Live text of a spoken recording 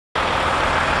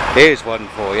Here's one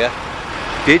for you.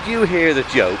 Did you hear the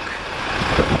joke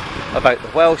about the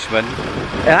Welshman?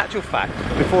 In actual fact,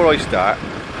 before I start,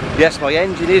 yes, my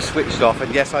engine is switched off,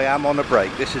 and yes, I am on a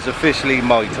break. This is officially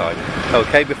my time,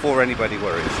 okay, before anybody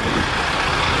worries.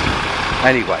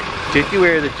 Anyway, did you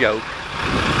hear the joke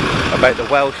about the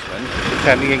Welshman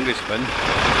and the Englishman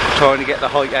trying to get the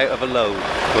height out of a load?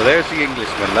 Well, there's the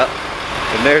Englishman, look,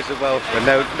 and there's the Welshman.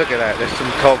 Now, look at that, there's some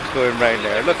cogs going round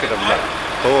there, look at them now.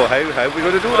 Oh, how are we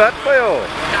going to do that, boy?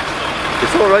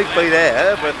 It's alright by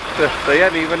there, but they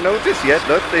haven't even noticed yet,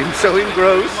 look, they're so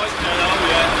engrossed.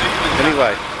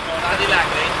 Anyway. I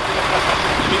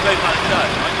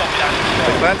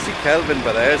fancy Kelvin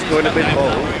by there, it's going a bit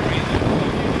old.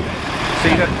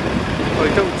 See that? I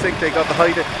don't think they got the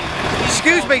height of...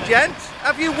 Excuse me, gents,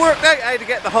 have you worked out how to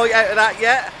get the height out of that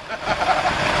yet?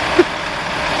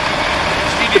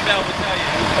 Stevie Bell will tell you.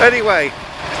 Anyway,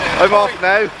 I'm off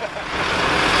now.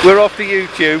 We're off to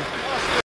YouTube.